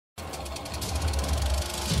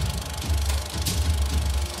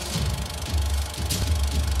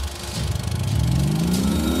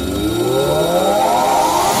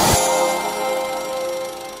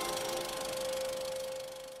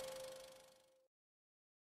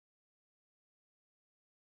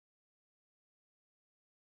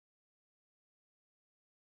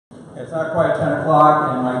It's not quite 10 o'clock,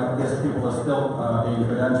 and I guess people are still being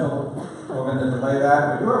credentialed. We're going to delay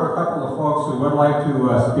that. We do have a couple of folks who would like to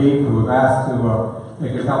speak, who have asked to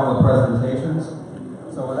make a couple of presentations.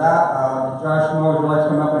 So with that, Josh Moore, would you like to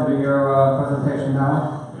come up and do your presentation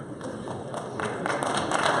now?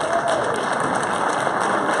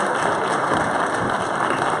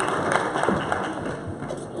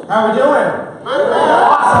 How are we doing?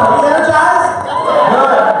 Awesome. Are you energized?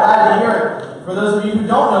 Good. I'm glad to hear it. For those of you who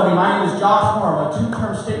don't know me, my name is Josh Moore. I'm a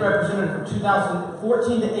two-term state representative from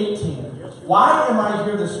 2014 to 18. Why am I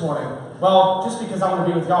here this morning? Well, just because I want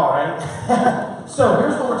to be with y'all, right? So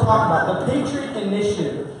here's what we're talking about, the Patriot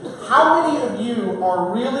Initiative. How many of you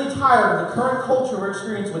are really tired of the current culture we're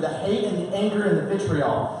experiencing with the hate and the anger and the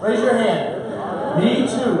vitriol? Raise your hand. Me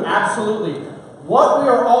too, absolutely. What we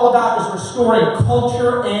are all about is restoring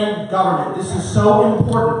culture and government. This is so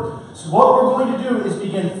important. So what we're going to do is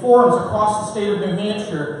begin forums across the state of New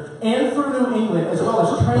Hampshire and through New England, as well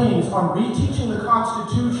as trainings on reteaching the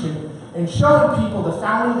Constitution and showing people the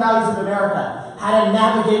founding values of America, how to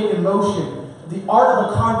navigate emotion, the art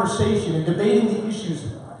of a conversation, and debating the issues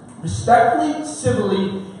respectfully,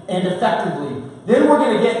 civilly, and effectively. Then we're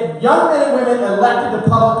going to get young men and women elected to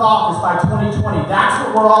public office by 2020. That's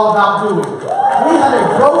what we're all about doing. We have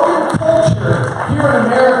a broken culture here in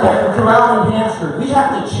America and throughout New Hampshire. We have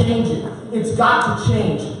to change it. It's got to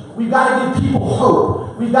change. We've got to give people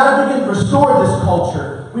hope. We've got to begin to restore this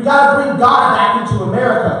culture. We've got to bring God back into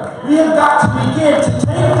America. We have got to begin to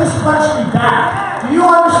take this country back. Do you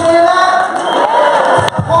understand that?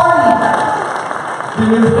 Party. The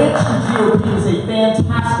New Hampshire GOP is a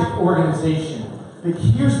fantastic organization. But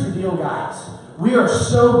here's the deal, guys. We are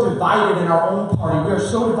so divided in our own party. We are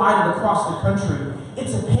so divided across the country.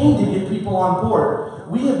 It's a pain to get people on board.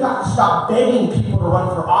 We have got to stop begging people to run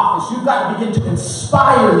for office. You've got to begin to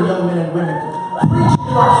inspire the young men and women. Preach to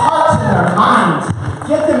their hearts and their minds.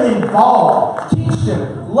 Get them involved. Teach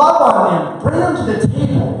them. Love on them. Bring them to the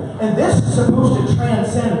table. And this is supposed to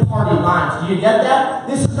transcend party lines. Do you get that?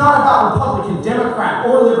 This is not about Republican, Democrat,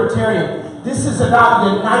 or Libertarian. This is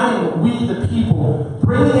about uniting we the people,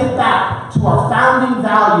 bringing it back to our founding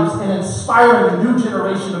values and inspiring a new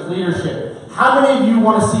generation of leadership. How many of you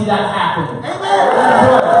want to see that happen? Amen.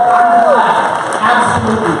 Good. I'm glad.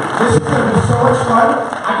 Absolutely. This is going to be so much fun.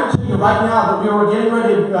 I can tell you right now that we are getting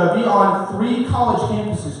ready to be on 3 college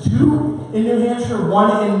campuses, 2 in New Hampshire,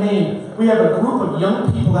 1 in Maine. We have a group of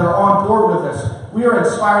young people that are on board with us. We are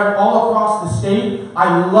inspiring all across the state.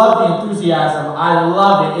 I love the enthusiasm. I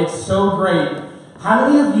love it. It's so great. How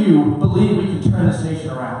many of you believe we can turn this nation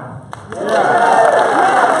around? Yeah.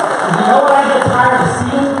 You know what I get tired of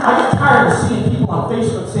seeing? I get tired of seeing people on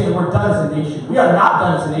Facebook saying we're done as a nation. We are not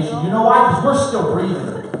done as a nation. You know why? Because we're still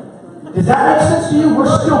breathing. Does that make sense to you?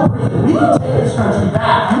 We're still breathing. We can take this country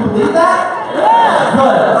back. You believe that? Yeah.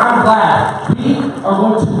 Good. I'm glad. We are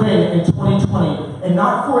going to win in 2020. And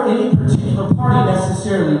not for any particular party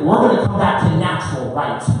necessarily. We're going to come back to natural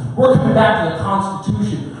rights. We're coming back to the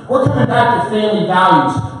Constitution. We're coming back to family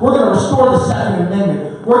values. We're going to restore the Second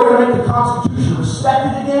Amendment. We're going to make the Constitution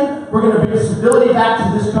respected again. We're going to bring civility back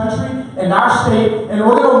to this country and our state. And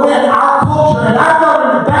we're going to win our culture and our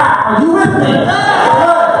government back. Are you with me? Good.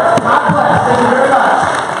 God bless. Thank you very much.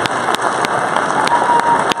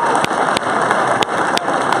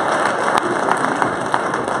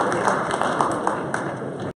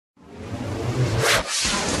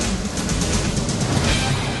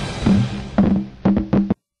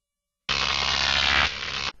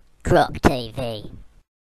 Grok TV.